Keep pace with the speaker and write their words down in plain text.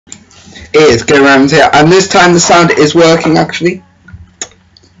is getting around here, and this time the sound is working actually.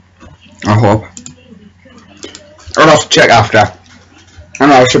 I hope. I'll have to check after. I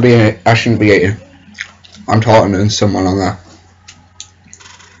know I shouldn't be eating. I'm talking to someone on there.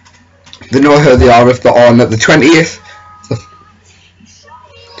 They know who they are if they're on at the 20th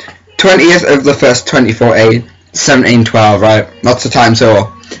of the 1st 2014, 1712, right? That's the time,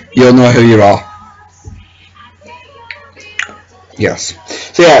 so you'll know who you are. Yes.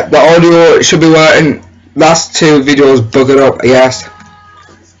 So yeah, the audio should be working. Last two videos buggered up, yes.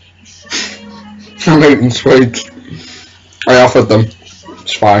 I'm eating sweets. I offered them.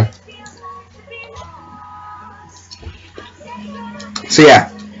 It's fine. So yeah.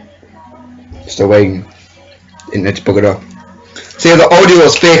 Still waiting. Internet's buggered up. So yeah, the audio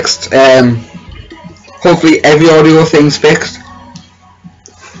is fixed. Hopefully every audio thing's fixed.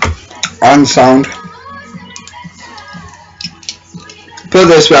 And sound. Put it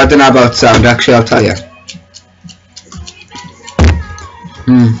this way, I don't know about sound actually, I'll tell you.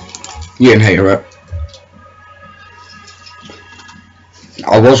 You can hear it.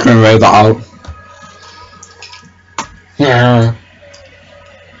 I was going to roll that out. Yeah.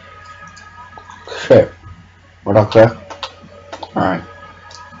 Shit. What up there? Alright.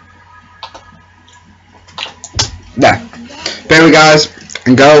 Yeah. But anyway guys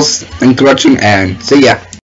and girls, thanks for watching and see ya.